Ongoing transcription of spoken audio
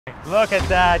Look at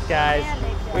that, guys.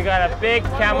 We got a big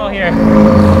camel here.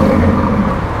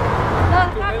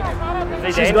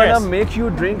 She's gonna make you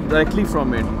drink directly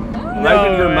from it. No Right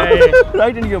in your mouth.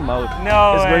 Right in your mouth.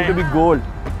 No It's way. going to be gold.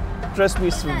 Trust me,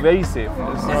 it's very safe.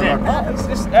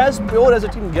 It's as pure as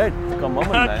it can get. Come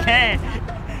on, man. Okay.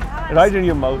 Right in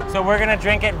your mouth. So we're gonna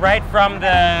drink it right from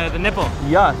the nipple.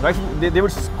 Yeah, right. They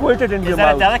would squirt it in your Is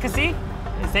that mouth. a delicacy?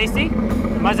 It's tasty?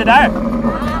 Mazadar.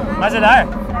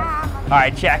 Mazadar. All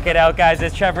right, check it out, guys.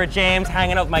 It's Trevor James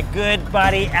hanging out with my good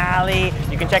buddy, Ali.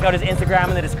 You can check out his Instagram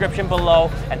in the description below.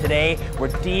 And today, we're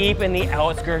deep in the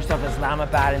outskirts of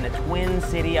Islamabad in the twin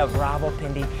city of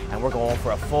Rawalpindi, and we're going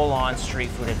for a full-on street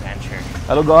food adventure.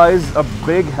 Hello guys, a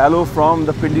big hello from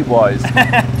the Pindi boys.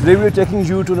 Today we're taking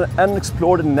you to the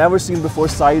unexplored and never seen before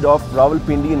side of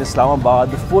Rawalpindi in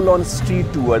Islamabad, the full-on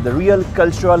street tour, the real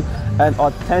cultural and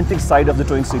authentic side of the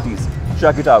twin cities.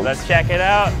 Check it out. Let's check it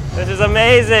out. This is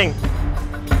amazing.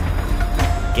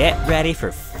 Get ready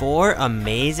for 4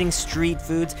 amazing street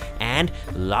foods and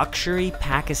luxury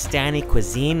Pakistani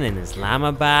cuisine in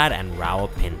Islamabad and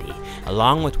Rawalpindi,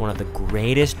 along with one of the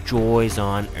greatest joys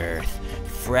on earth.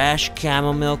 Fresh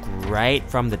camel milk right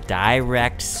from the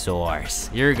direct source.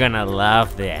 You're gonna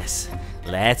love this.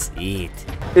 Let's eat.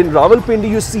 In Rawalpindi,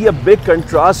 you see a big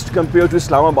contrast compared to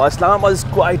Islamabad. Islamabad is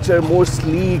quieter, more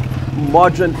sleek,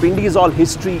 modern. Pindi is all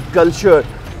history, culture.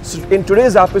 So in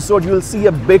today's episode, you'll see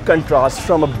a big contrast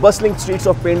from a bustling streets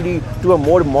of Pindi to a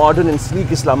more modern and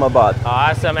sleek Islamabad.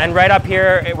 Awesome. And right up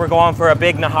here, we're going for a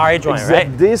big nihari joint,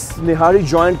 right? This nihari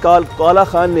joint called Kala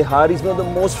Khan Nihari is one of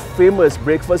the most famous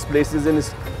breakfast places in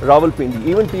Rawalpindi.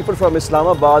 Even people from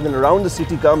Islamabad and around the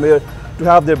city come here to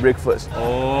have their breakfast.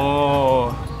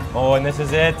 Oh, and this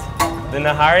is it. The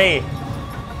nihari.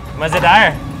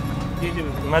 Mazadar.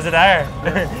 Mazadar.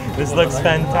 This looks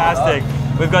fantastic.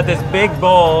 We've got this big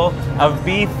bowl of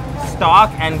beef stock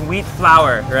and wheat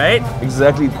flour, right?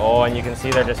 Exactly. Oh, and you can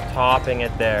see they're just topping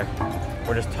it there.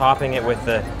 We're just topping it with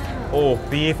the,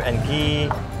 beef and ghee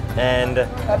and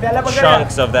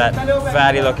chunks of that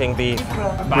fatty looking beef.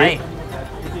 Bye.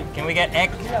 Can we get egg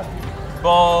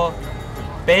bowl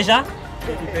beja?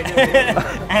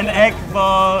 And egg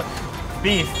bowl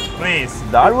beef, please.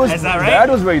 Is that right? That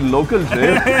was very local,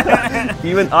 Trev.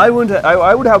 Even I would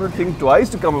have to think twice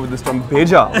to come up with this term,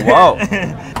 beja. Wow.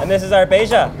 And this is our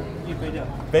beja.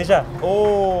 Beja.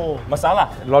 Oh, masala.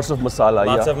 Lots of masala.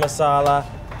 Lots of masala.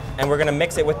 And we're gonna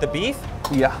mix it with the beef?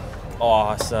 Yeah.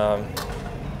 Awesome.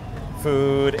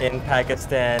 Food in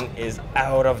Pakistan is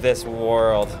out of this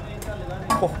world.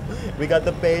 Oh, we got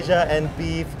the beja and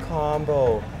beef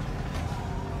combo.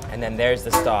 And then there's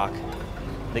the stock.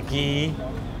 The ghee,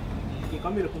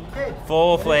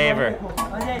 full flavor.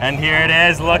 And here it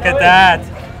is, look at that.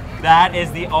 That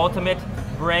is the ultimate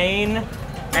brain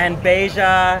and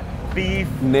beja beef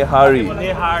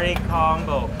nihari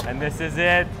combo. And this is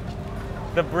it,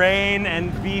 the brain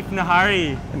and beef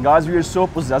nihari. And guys, we are so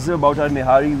possessive about our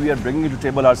nihari, we are bringing it to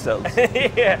table ourselves.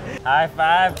 Yeah. High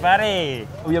five, buddy.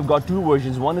 We have got 2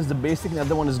 versions. One is the basic and the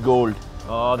other one is gold.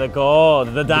 Oh, the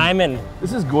gold, the diamond.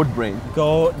 This is goat brain.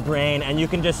 Goat brain, and you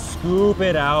can just scoop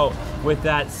it out with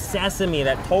that sesame,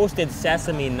 that toasted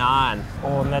sesame naan.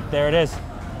 Oh, and there it is.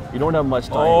 You don't have much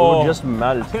time. Oh. It would just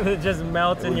melt. It just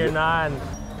melts in your naan.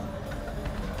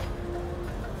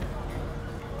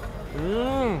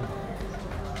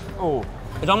 Oh,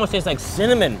 it almost tastes like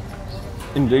cinnamon.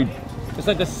 Indeed. It's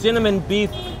like a cinnamon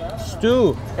beef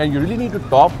stew. And you really need to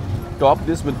top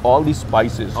this with all these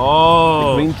spices.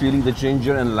 Oh. The green chili, the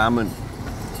ginger and lemon.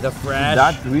 The fresh.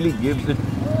 That really gives it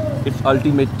its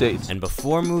ultimate taste. And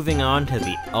before moving on to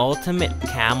the ultimate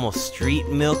camel street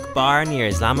milk bar near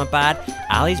Islamabad,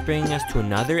 Ali's bringing us to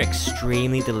another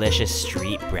extremely delicious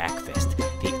street breakfast,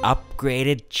 the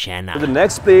upgraded chenna. The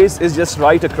next place is just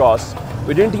right across.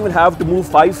 We didn't even have to move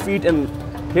 5 feet and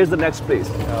here's the next place.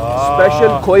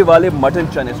 Special koi wale mutton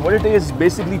chane. So what it is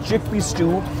basically chickpea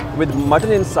stew with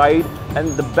mutton inside,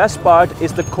 and the best part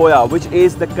is the koya, which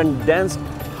is the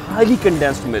highly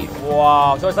condensed milk.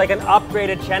 Wow, so it's like an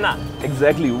upgraded chenna.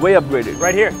 Exactly, way upgraded.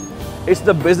 Right here. It's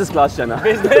the business class chenna.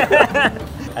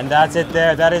 And that's it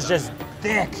there. That is just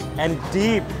thick and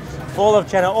deep, full of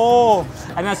chenna. Oh,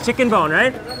 and that's chicken bone,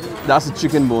 right? That's a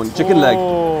chicken bone, chicken leg.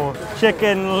 Oh,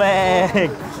 chicken leg.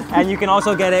 And you can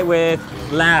also get it with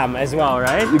lamb as well,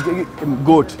 right?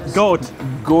 Goat.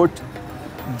 Goat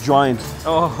joint.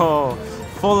 Oh,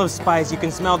 full of spice. You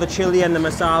can smell the chili and the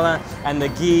masala and the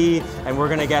ghee, and we're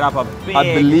gonna get up a big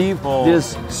I believe bowl.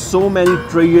 there's so many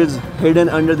treasures hidden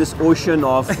under this ocean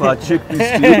of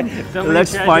chickpea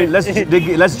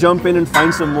stew. Let's jump in and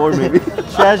find some more maybe.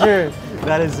 Treasure.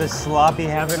 That is just sloppy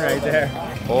heaven right there.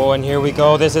 Oh, and here we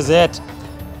go. This is it.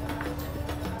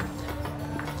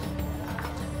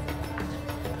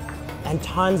 and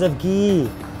tons of ghee.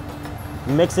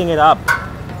 Mixing it up.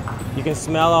 You can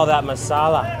smell all that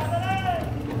masala.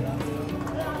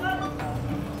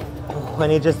 When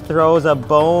he just throws a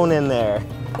bone in there.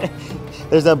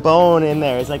 There's a bone in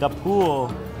there. It's like a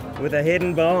pool with a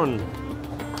hidden bone.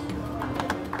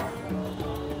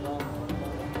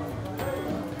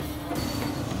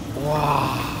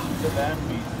 Wow.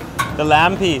 The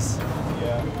lamb piece.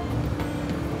 Yeah.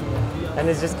 And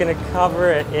it's just gonna cover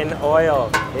it in oil,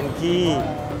 in ghee.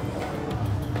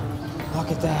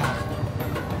 Look at that.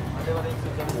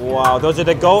 Wow, those are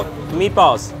the goat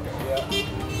meatballs. Yeah.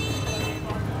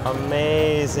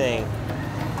 Amazing.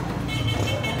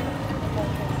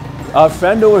 Our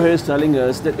friend over here is telling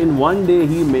us that in one day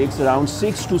he makes around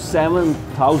 6,000 to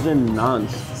 7,000 naans.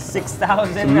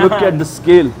 6,000 naans. Look at the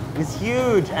scale. It's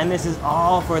huge, and this is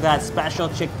all for that special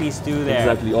chickpea stew there.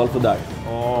 Exactly, all for that.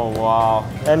 Oh, wow.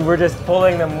 And we're just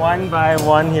pulling them one by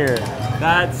one here.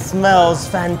 That smells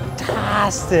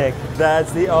fantastic.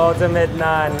 That's the ultimate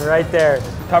naan right there.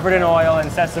 Covered in oil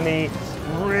and sesame.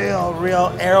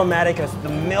 Real aromatic, the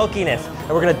milkiness. And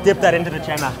we're gonna dip that into the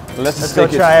chenna. Let's go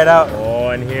try it out. Oh,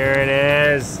 and here it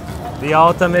is. The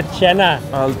ultimate chenna.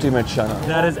 Ultimate chenna.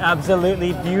 That is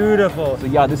absolutely beautiful. So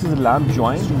yeah, this is a lamb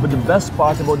joint, but the best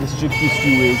part about this chickpea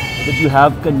stew is that you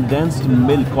have condensed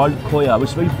milk called khoya, which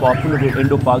is very popular in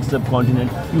Indo-Pak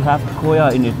subcontinent. You have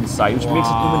khoya in it inside, which makes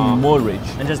it even more rich.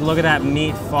 And just look at that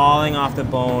meat falling off the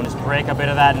bone. Just break a bit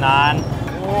of that naan.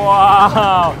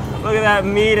 Wow! Look at that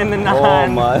meat in the naan. Oh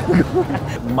my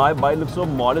God. My bite looks so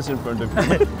modest in front of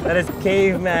you. That is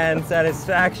caveman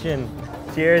satisfaction.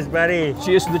 Cheers, buddy.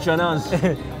 Cheers to the chennas.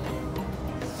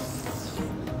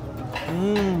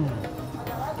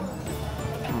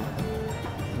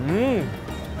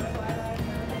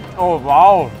 Oh,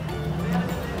 wow.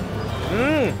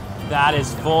 That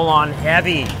is full on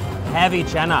heavy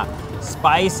chenna.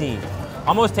 Spicy.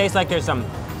 Almost tastes like there's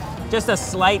just a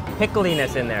slight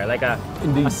pickliness in there, like a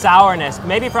sourness,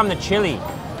 maybe from the chili.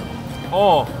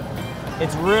 Oh,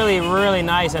 it's really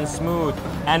nice and smooth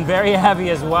and very heavy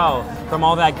as well from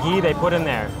all that ghee they put in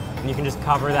there. And you can just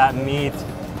cover that meat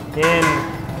in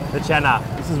the chenna.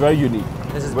 This is very unique.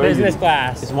 This is business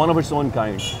class. It's one of its own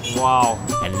kind. Wow.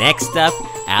 And next up,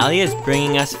 Ali is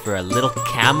bringing us for a little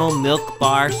camel milk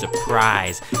bar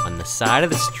surprise on the side of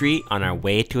the street on our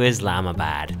way to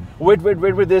Islamabad. Wait,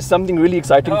 there's something really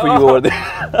exciting for you over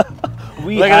there.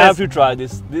 We have to try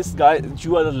this. This guy,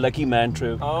 you are the lucky man,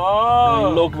 Trev.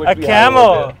 Oh, look what we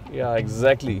camel. have over there. Yeah,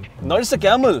 exactly. Not just a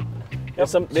camel.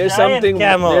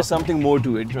 There's something more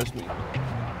to it, trust me.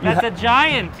 That's a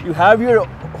giant. You have your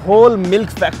whole milk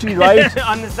factory right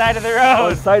on the side of the road. On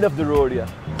the side of the road, yeah.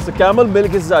 So camel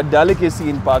milk is a delicacy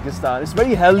in Pakistan. It's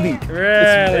very healthy.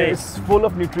 Really? It's full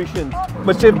of nutrition.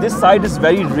 But Chef, this side is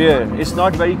very rare. It's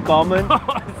not very common.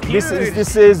 This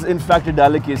is in fact a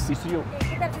delicacy.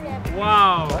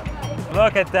 Wow.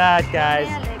 Look at that, guys.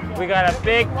 We got a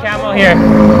big camel here.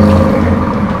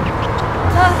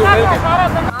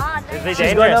 Is it dangerous?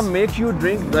 She's gonna make you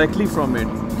drink directly from it.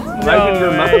 Right in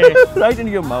your mouth. Right in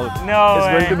your mouth. No It's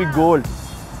way. going to be gold.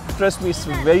 Trust me, it's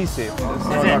very safe.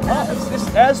 It's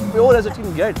as pure as it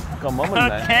can get. Come on,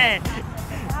 man. Okay.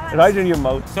 Right in your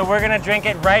mouth. So we're gonna drink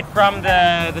it right from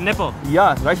the nipple.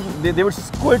 Yeah, right. They would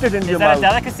squirt it into your mouth. Is that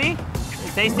a delicacy?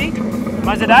 Tasty?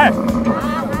 Mazadar?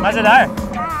 Mazadar?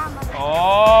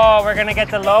 Oh, we're gonna get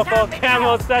the local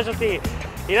camel specialty.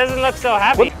 He doesn't look so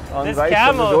happy. This right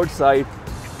camel. from the roadside.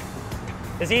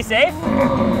 Is he safe?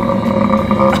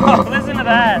 Oh, listen to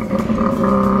that.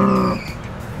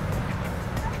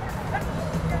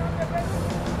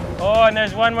 Oh, and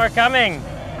there's one more coming.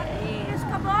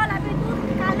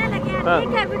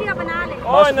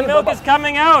 Oh, and the milk is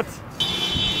coming out.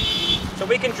 So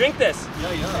we can drink this.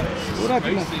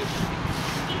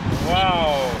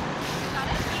 Wow.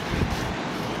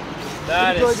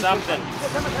 That is something.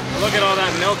 Look at all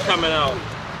that milk coming out.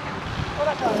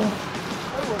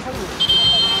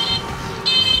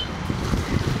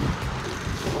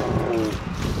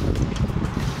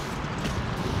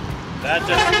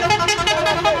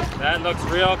 That looks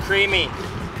real creamy.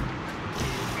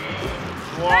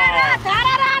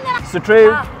 Wow. So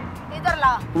Trev,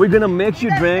 we're gonna make you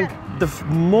drink the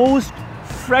most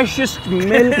freshest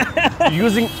milk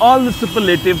using all the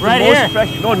superlatives. Right the most here?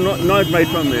 fresh. No, not right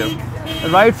from there.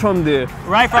 Right from there.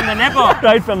 Right from the nipple.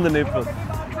 Right from the nipple.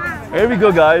 Here we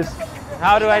go, guys.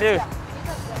 How do I do?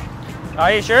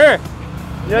 Are you sure?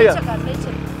 Yeah.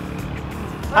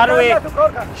 How do we?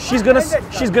 She's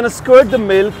gonna squirt the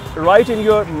milk right in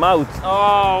your mouth.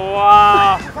 Oh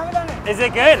wow! Is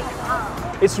it good?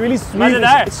 It's really sweet.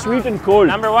 It's sweet and cold.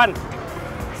 Number one,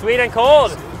 sweet and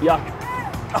cold. Yeah.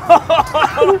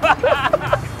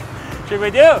 Should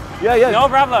we do? Yeah, yeah. No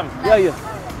problem. Yeah,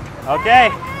 yeah. Okay.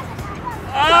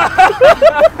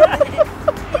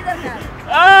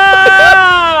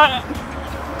 Ah!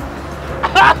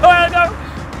 Oh, no.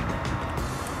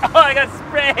 Oh, I got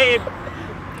sprayed.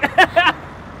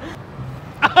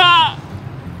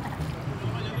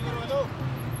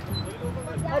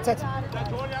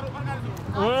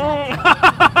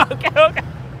 Okay, okay.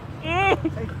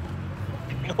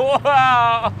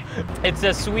 Wow. It's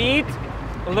a sweet,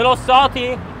 a little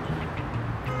salty.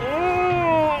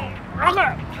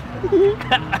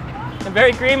 And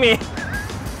very creamy.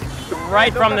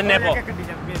 Right from the nipple.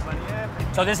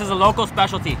 So this is a local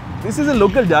specialty. This is a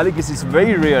local delicacy. It's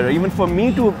very rare. Even for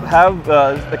me to have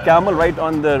a camel right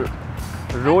on the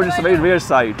road, it's a very rare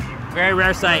sight. Very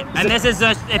rare sight. And this is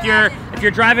if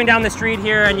you're driving down the street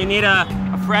here and you need a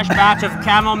fresh batch of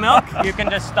camel milk, you can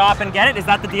just stop and get it. Is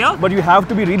that the deal? But you have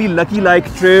to be really lucky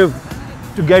like Trev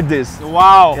to get this.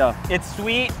 Wow. Yeah. It's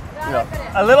sweet,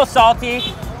 Yeah. a little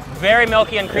salty, very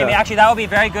milky and creamy. Yeah. Actually, that would be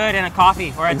very good in a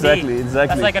coffee or a tea. Exactly.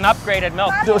 That's like an upgraded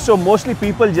milk. So mostly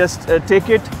people just take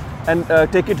it and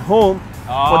take it home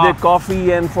for their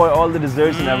coffee and for all the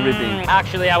desserts and everything.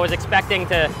 Actually, I was expecting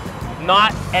to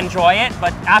not enjoy it,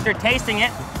 but after tasting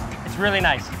it, it's really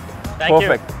nice. Thank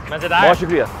Perfect. you. Mazedar. बहुत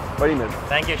शुक्रिया. बड़ी मेहरबानी.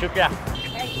 Thank you, shukriya.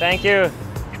 Thank you.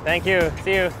 Thank you.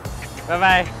 See you.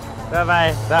 Bye-bye.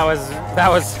 Bye-bye. That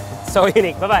was so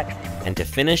unique. Bye-bye. And to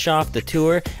finish off the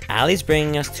tour, Ali's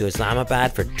bringing us to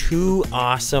Islamabad for 2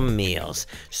 awesome meals.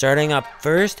 Starting up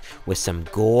first with some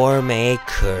gourmet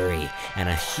curry and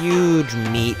a huge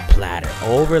meat platter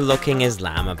overlooking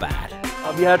Islamabad.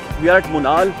 We are at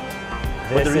Munal,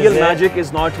 but the real magic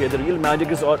is not here. The real magic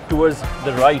is towards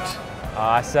the right.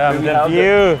 Awesome. The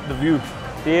view. The view.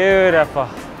 Beautiful.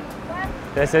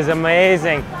 This is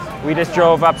amazing. We just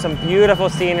drove up some beautiful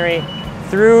scenery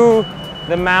through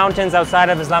the mountains outside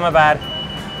of Islamabad,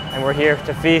 and we're here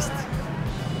to feast.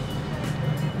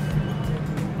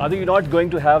 I think you're not going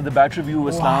to have the better view of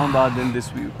Islamabad than this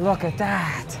view. Look at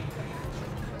that.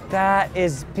 That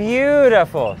is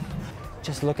beautiful.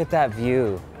 Just look at that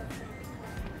view.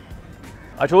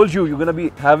 I told you, you're going to be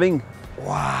having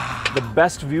the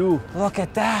best view. Look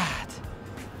at that.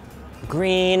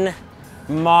 Green,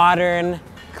 modern,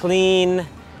 clean,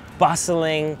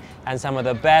 bustling, and some of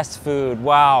the best food.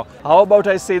 Wow. How about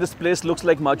I say this place looks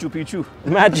like Machu Picchu?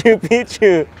 Machu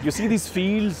Picchu. You see these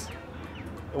fields?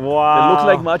 Wow. They look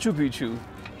like Machu Picchu.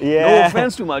 Yeah. No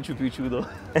offense to Machu Picchu though.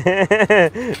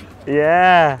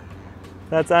 Yeah.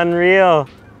 That's unreal.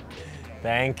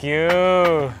 Thank you.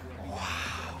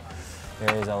 Wow.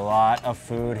 There is a lot of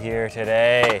food here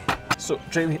today. So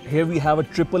here we have a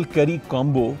triple curry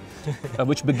combo,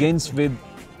 which begins with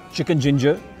chicken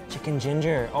ginger. Chicken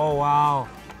ginger. Oh, wow.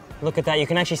 Look at that. You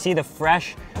can actually see the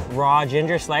fresh, raw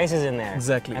ginger slices in there.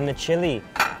 Exactly. And the chili.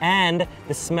 And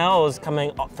the smells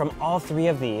coming from all 3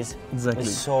 of these Exactly.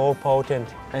 is so potent.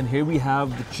 And here we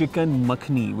have the chicken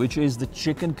makhni, which is the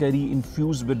chicken curry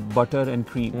infused with butter and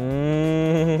cream.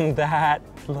 That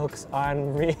looks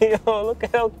unreal. Look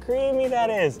at how creamy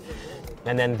that is.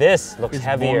 And then this looks It's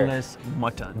heavier. boneless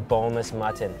mutton. Boneless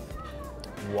mutton.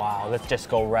 Wow, let's just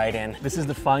go right in. This is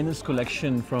the finest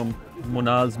collection from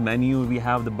Munal's menu. We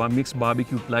have the mixed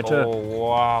barbecue platter. Oh,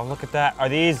 wow, look at that. Are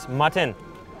these mutton?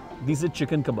 These are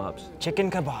chicken kebabs.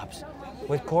 Chicken kebabs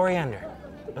with coriander.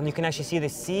 And you can actually see the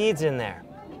seeds in there.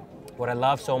 What I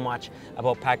love so much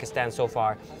about Pakistan so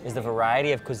far is the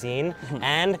variety of cuisine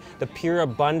and the pure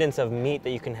abundance of meat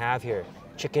that you can have here.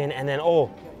 Chicken and then, oh,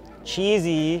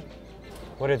 cheesy.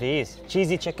 What are these?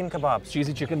 Cheesy chicken kebabs.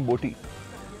 Cheesy chicken boti.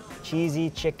 Cheesy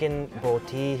chicken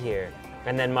boti here.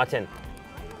 And then mutton.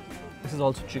 This is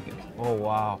also chicken. Oh,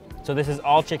 wow. So this is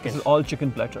all chicken. This is all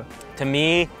chicken platter. To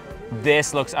me,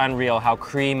 this looks unreal, how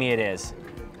creamy it is.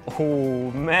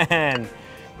 Oh, man.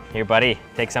 Here, buddy,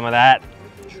 take some of that.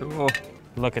 Sure.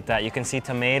 Look at that. You can see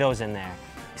tomatoes in there.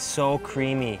 So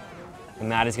creamy.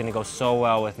 And that is going to go so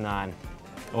well with naan.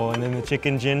 Oh, and then the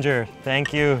chicken ginger.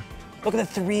 Thank you. Look at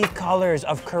the 3 colors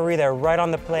of curry there right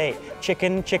on the plate.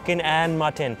 Chicken, chicken, and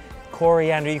mutton.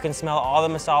 Coriander. You can smell all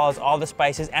the masalas, all the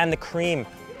spices, and the cream.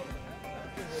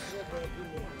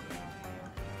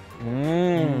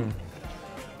 Mmm.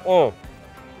 Oh.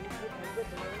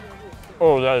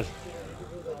 Oh,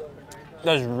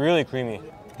 that's really creamy.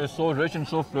 It's so rich and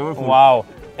so flavorful. Wow.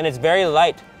 And it's very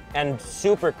light and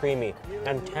super creamy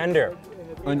and tender.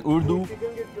 In Urdu,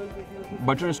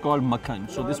 butter is called makhan.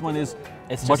 So this one is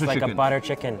It's just butter like chicken. a butter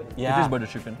chicken. Yeah. It is butter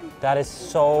chicken. That is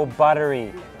so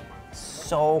buttery,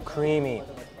 so creamy.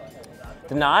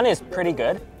 The naan is pretty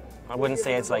good. I wouldn't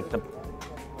say it's like the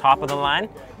top of the line,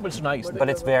 But it's nice. but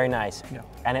it's very nice. Yeah.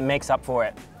 And it makes up for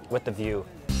it with the view.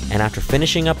 And after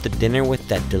finishing up the dinner with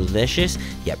that delicious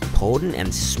yet potent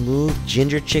and smooth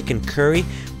ginger chicken curry,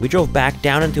 we drove back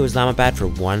down into Islamabad for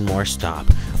one more stop.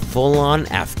 A full-on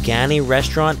Afghani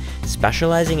restaurant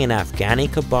specializing in Afghani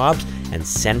kebabs and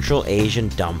Central Asian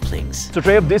dumplings. So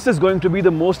Trev, this is going to be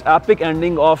the most epic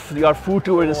ending of our food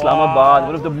tour in Islamabad.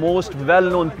 One of the most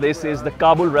well-known places, the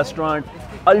Kabul restaurant,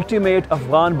 ultimate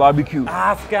Afghan barbecue.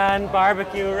 Afghan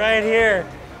barbecue right here.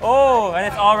 Oh, and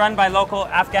it's all run by local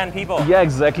Afghan people. Yeah,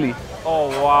 exactly. Oh,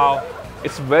 wow.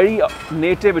 It's very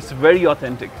native, it's very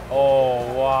authentic. Oh,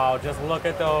 wow. Just look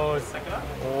at those.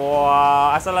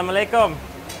 Wow. Assalamu alaikum.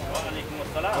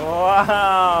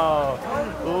 Wow.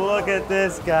 Look at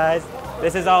this, guys.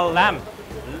 This is all lamb.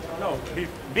 No, beef.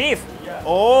 Beef?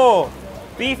 Oh,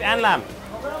 beef and lamb.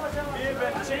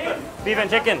 Beef and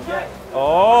chicken.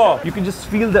 Oh. You can just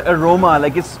feel the aroma,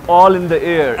 like it's all in the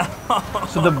air.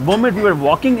 So the moment we were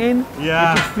walking in,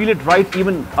 Yeah. you could feel it right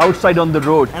even outside on the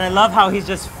road. And I love how he's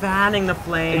just fanning the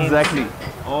flames. Exactly.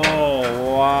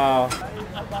 Oh, wow.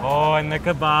 Oh, and the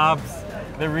kebabs.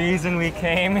 The reason we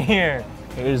came here.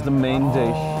 Here's the main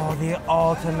dish. Oh, the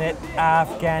ultimate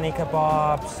Afghani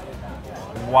kebabs.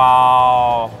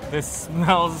 Wow, this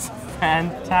smells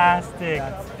fantastic.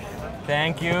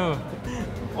 Thank you.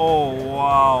 Oh,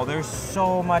 wow, there's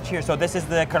so much here. So this is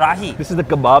the karahi. This is the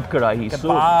kebab karahi.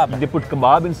 Kebab. So they put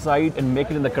kebab inside and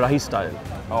make it in the karahi style.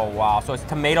 Oh, wow. So it's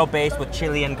tomato based with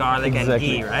chili and garlic and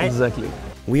ghee, right? Exactly.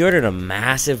 We ordered a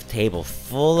massive table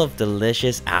full of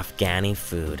delicious Afghani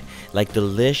food, like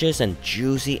delicious and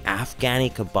juicy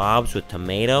Afghani kebabs with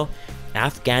tomato,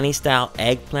 Afghani-style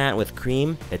eggplant with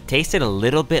cream that tasted a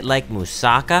little bit like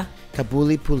moussaka,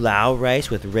 Kabuli pulao rice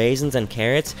with raisins and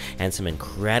carrots, and some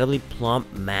incredibly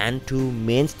plump mantu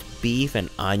minced beef and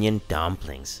onion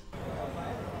dumplings.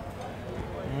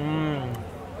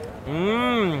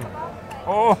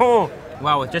 Oh,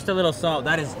 wow, with just a little salt,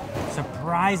 that is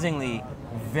surprisingly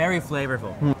very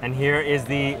flavorful. And here is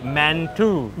the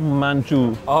mantu.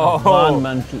 Mantu. Oh. Afghan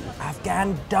mantu.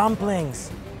 Afghan dumplings.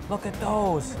 Look at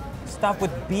those. Stuffed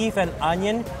with beef and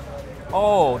onion.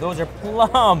 Oh, those are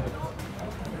plump.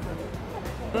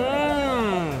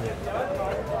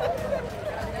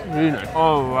 Really nice.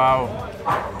 Oh, wow.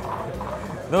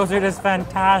 Those are just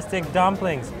fantastic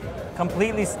dumplings.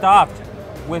 Completely stuffed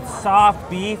with soft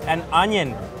beef and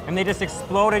onion. And they just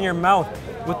explode in your mouth.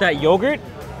 With that yogurt,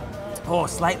 oh,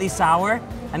 slightly sour.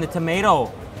 And the tomato,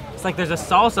 it's like there's a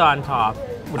salsa on top.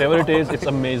 Whatever it is, it's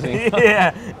amazing.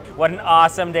 Yeah. What an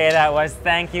awesome day that was.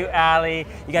 Thank you, Ali.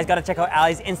 You guys got to check out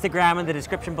Ali's Instagram in the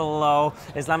description below.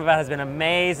 Islamabad has been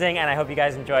amazing, and I hope you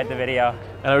guys enjoyed the video.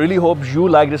 And I really hope you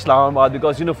liked Islamabad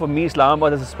because, you know, for me,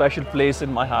 Islamabad has a special place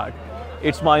in my heart.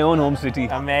 It's my own home city.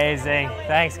 Amazing.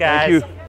 Thanks, guys. Thank you.